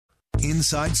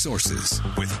Inside Sources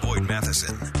with Boyd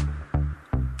Matheson.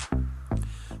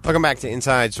 Welcome back to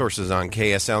Inside Sources on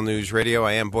KSL News Radio.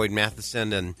 I am Boyd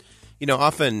Matheson, and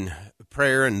often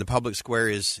prayer in the public square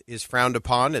is frowned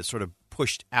upon. It's sort of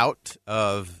pushed out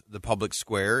of the public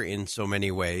square in so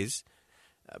many ways.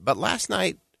 But last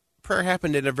night, prayer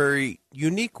happened in a very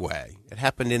unique way. It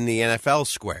happened in the NFL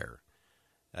square.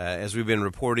 As we've been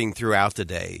reporting throughout the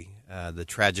day, the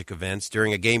tragic events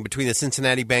during a game between the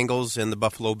Cincinnati Bengals and the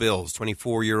Buffalo Bills.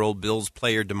 24-year-old Bills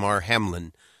player Damar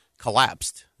Hamlin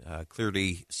collapsed,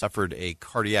 clearly suffered a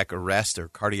cardiac arrest or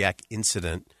cardiac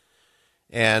incident.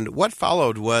 And what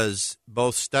followed was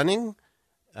both stunning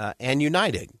and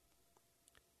uniting,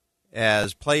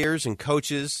 as players and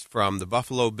coaches from the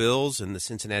Buffalo Bills and the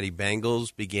Cincinnati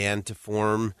Bengals began to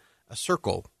form a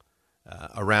circle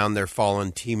around their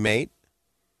fallen teammate.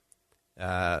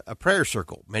 A prayer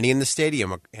circle. Many in the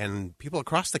stadium and people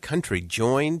across the country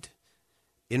joined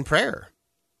in prayer.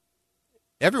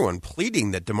 Everyone pleading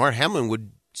that Damar Hamlin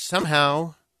would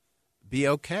somehow be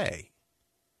okay.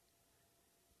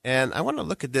 And I want to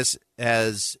look at this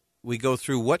as we go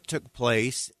through what took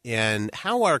place and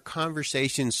how our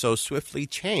conversation so swiftly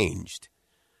changed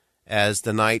as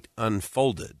the night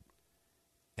unfolded,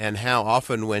 and how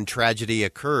often when tragedy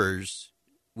occurs,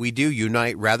 we do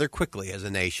unite rather quickly as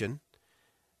a nation.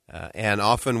 And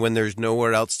often when there's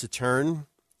nowhere else to turn,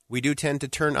 we do tend to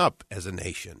turn up as a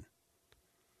nation.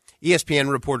 ESPN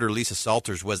reporter Lisa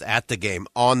Salters was at the game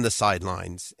on the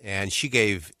sidelines, and she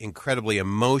gave incredibly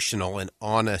emotional and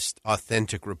honest,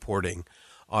 authentic reporting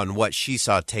on what she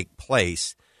saw take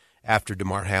place after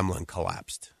Damar Hamlin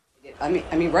collapsed. I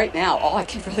mean, right now, all I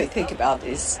can really think about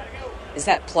is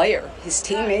that player, his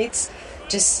teammates,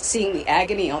 just seeing the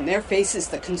agony on their faces,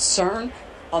 the concern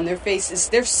on their faces.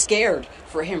 They're scared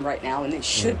for him right now, and they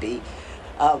should be.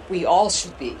 We all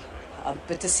should be.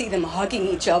 But to see them hugging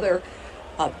each other,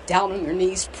 down on their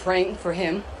knees, praying for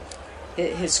him,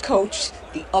 his coach,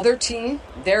 the other team,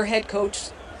 their head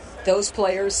coach, those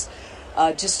players,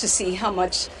 just to see how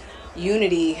much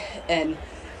unity and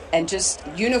just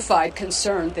unified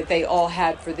concern that they all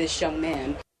had for this young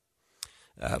man.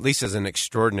 Lisa's an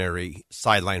extraordinary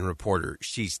sideline reporter.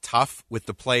 She's tough with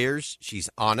the players. She's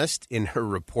honest in her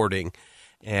reporting,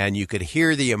 and you could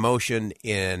hear the emotion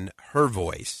in her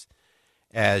voice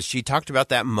as she talked about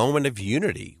that moment of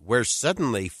unity where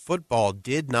suddenly football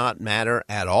did not matter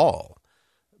at all,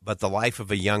 but the life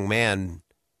of a young man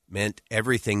meant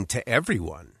everything to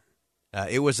everyone.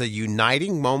 It was a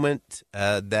uniting moment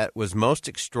that was most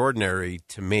extraordinary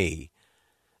to me.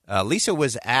 Lisa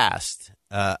was asked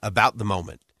about the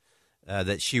moment,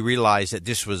 that she realized that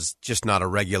this was just not a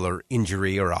regular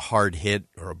injury or a hard hit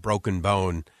or a broken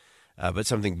bone, but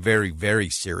something very, very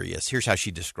serious. Here's how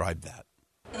she described that.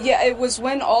 Yeah, it was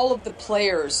when all of the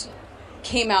players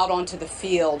came out onto the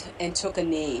field and took a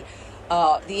knee.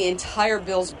 The entire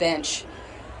Bills bench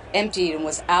emptied and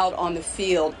was out on the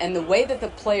field. And the way that the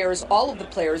players, all of the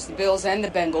players, the Bills and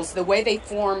the Bengals, the way they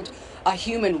formed a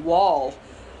human wall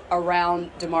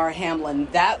around Damar Hamlin,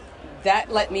 that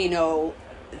let me know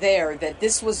there that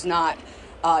this was not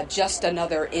just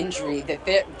another injury, that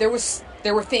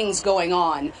there were things going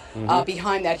on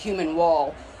behind that human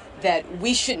wall that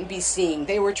we shouldn't be seeing.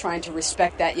 They were trying to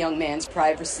respect that young man's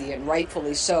privacy, and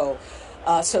rightfully so.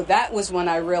 So that was when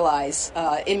I realized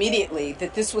immediately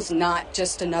that this was not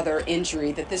just another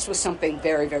injury, that this was something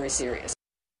very, very serious.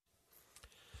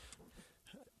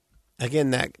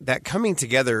 Again, that coming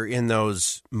together in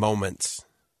those moments,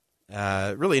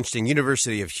 really interesting.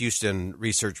 University of Houston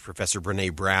research professor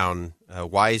Brene Brown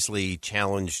wisely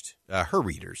challenged her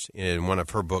readers in one of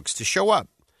her books to show up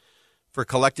for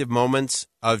collective moments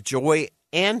of joy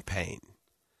and pain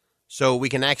so we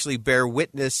can actually bear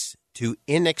witness to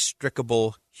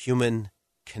inextricable human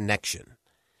connection.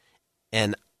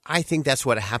 And I think that's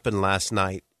what happened last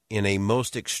night in a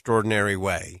most extraordinary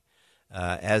way.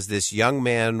 As this young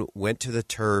man went to the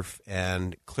turf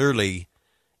and clearly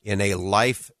in a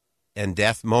life and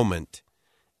death moment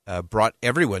brought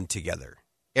everyone together.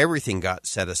 Everything got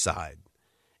set aside.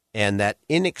 And that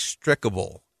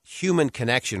inextricable human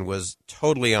connection was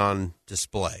totally on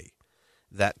display.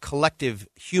 That collective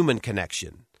human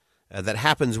connection that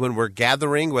happens when we're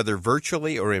gathering, whether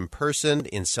virtually or in person,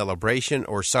 in celebration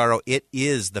or sorrow. It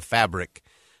is the fabric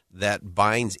that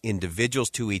binds individuals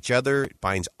to each other,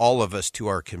 binds all of us to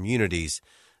our communities,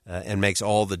 and makes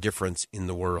all the difference in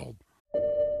the world.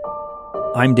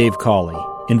 I'm Dave Cawley,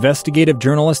 investigative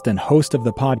journalist and host of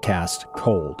the podcast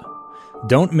Cold.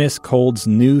 Don't miss Cold's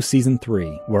new Season 3,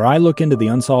 where I look into the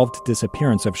unsolved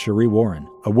disappearance of Cherie Warren,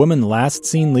 a woman last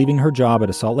seen leaving her job at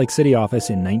a Salt Lake City office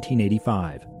in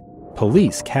 1985.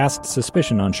 Police cast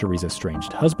suspicion on Cherie's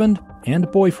estranged husband and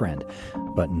boyfriend,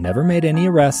 but never made any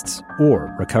arrests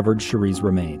or recovered Cherie's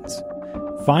remains.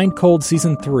 Find Cold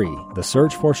Season 3, The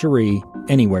Search for Cherie,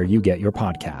 anywhere you get your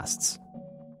podcasts.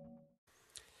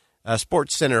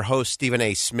 Sports Center host Stephen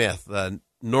A. Smith,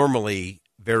 normally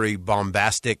very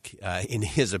bombastic in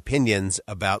his opinions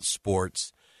about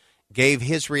sports, gave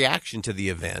his reaction to the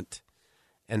event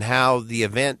and how the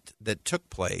event that took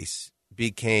place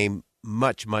became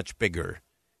much, much bigger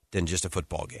than just a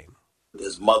football game.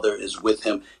 His mother is with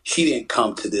him. She didn't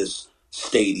come to this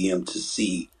stadium to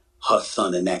see her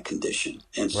son in that condition.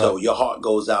 And so your heart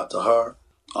goes out to her.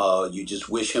 You just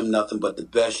wish him nothing but the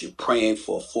best. You're praying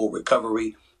for a full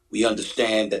recovery. We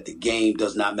understand that the game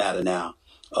does not matter now.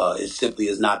 It simply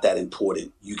is not that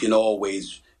important. You can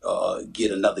always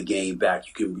get another game back.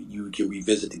 You can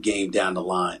revisit the game down the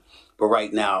line. But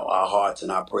right now, our hearts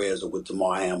and our prayers are with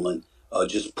Damar Hamlin,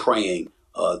 just praying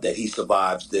that he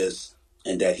survives this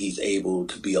and that he's able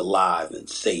to be alive and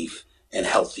safe and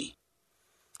healthy.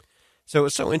 So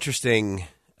it's so interesting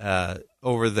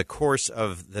over the course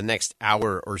of the next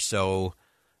hour or so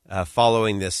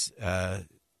following this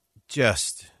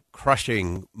just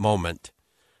crushing moment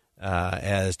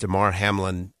as Damar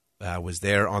Hamlin was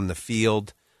there on the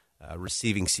field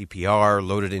receiving CPR,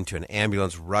 loaded into an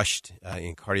ambulance, rushed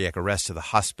in cardiac arrest to the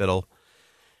hospital.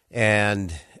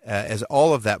 And as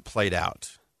all of that played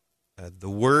out, the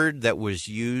word that was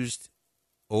used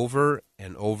over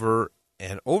and over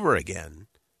and over again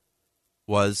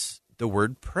was the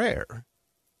word prayer.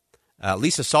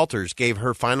 Lisa Salters gave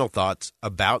her final thoughts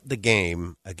about the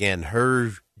game. Again,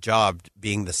 her job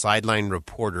being the sideline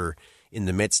reporter in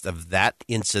the midst of that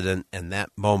incident and that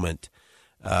moment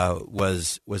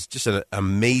was just an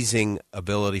amazing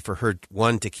ability for her,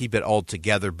 one, to keep it all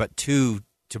together, but two,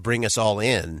 to bring us all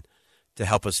in to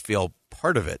help us feel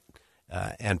part of it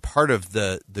and part of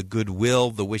the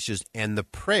goodwill, the wishes, and the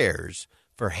prayers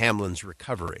for Hamlin's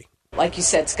recovery. Like you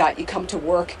said, Scott, you come to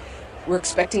work, we're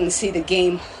expecting to see the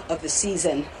game of the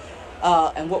season,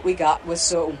 and what we got was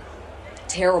so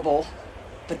terrible,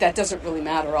 but that doesn't really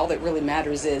matter. All that really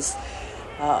matters is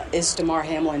Damar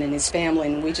Hamlin and his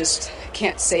family, and we just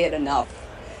can't say it enough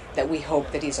that we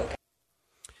hope that he's okay.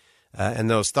 And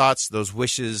those thoughts, those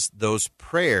wishes, those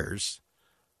prayers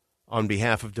on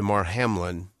behalf of Damar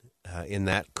Hamlin in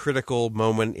that critical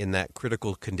moment, in that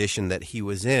critical condition that he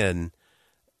was in,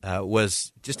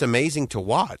 was just amazing to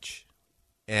watch.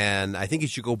 And I think you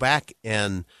should go back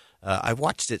and I've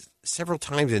watched it several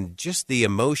times, and just the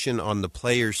emotion on the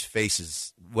players'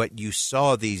 faces, what you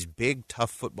saw these big,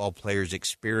 tough football players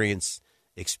experiencing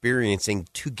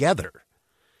together.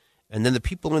 And then the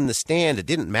people in the stand, it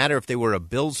didn't matter if they were a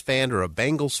Bills fan or a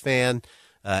Bengals fan,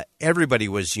 everybody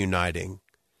was uniting.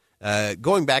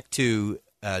 Going back to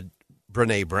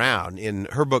Brené Brown, in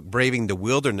her book, Braving the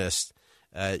Wilderness,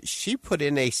 she put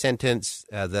in a sentence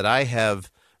that I have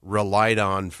relied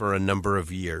on for a number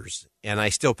of years, and I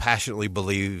still passionately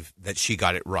believe that she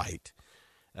got it right.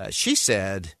 She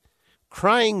said,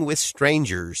 crying with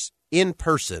strangers in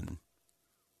person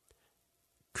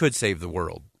could save the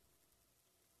world.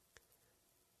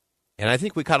 And I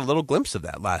think we caught a little glimpse of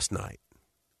that last night,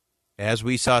 as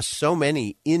we saw so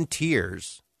many in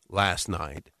tears last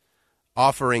night,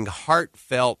 offering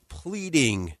heartfelt,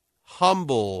 pleading,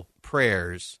 humble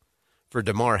prayers for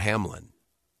Damar Hamlin.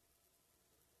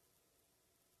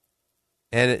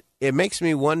 And it makes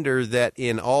me wonder that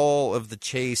in all of the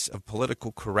chase of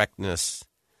political correctness,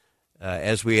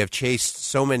 as we have chased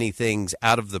so many things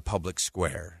out of the public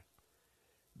square,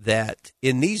 that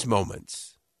in these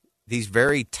moments, these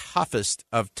very toughest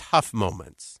of tough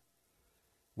moments,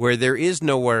 where there is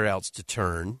nowhere else to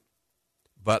turn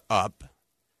but up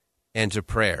and to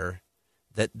prayer,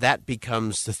 that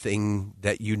becomes the thing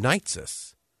that unites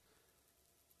us.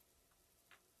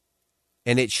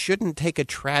 And it shouldn't take a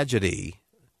tragedy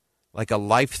like a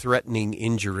life-threatening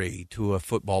injury to a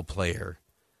football player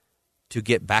to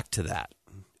get back to that.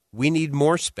 We need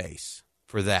more space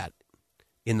for that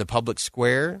in the public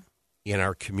square, in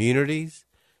our communities,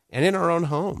 and in our own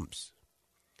homes.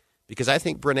 Because I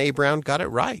think Brené Brown got it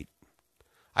right.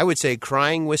 I would say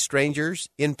crying with strangers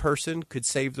in person could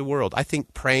save the world. I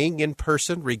think praying in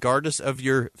person, regardless of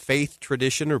your faith,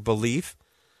 tradition, or belief,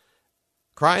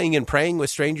 crying and praying with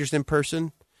strangers in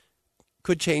person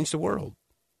could change the world.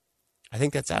 I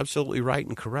think that's absolutely right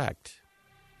and correct.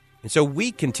 And so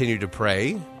we continue to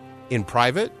pray in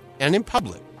private and in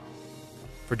public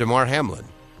for Damar Hamlin,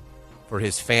 for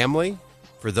his family,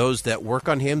 for those that work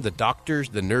on him, the doctors,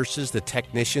 the nurses, the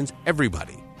technicians,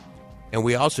 everybody. And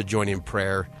we also join in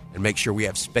prayer and make sure we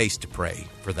have space to pray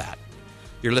for that.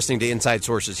 You're listening to Inside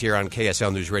Sources here on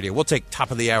KSL News Radio. We'll take top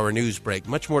of the hour news break.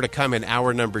 Much more to come in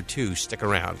hour number 2. Stick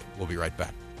around. We'll be right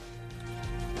back.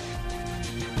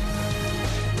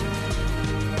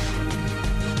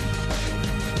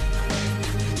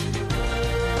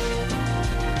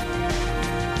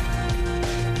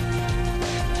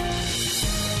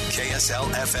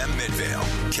 KSL FM Midvale,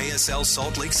 KSL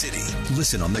Salt Lake City.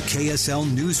 Listen on the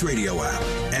KSL News Radio app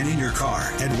and in your car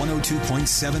at 102.7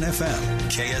 FM.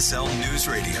 KSL News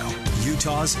Radio,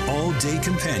 Utah's all-day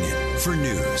companion for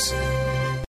news.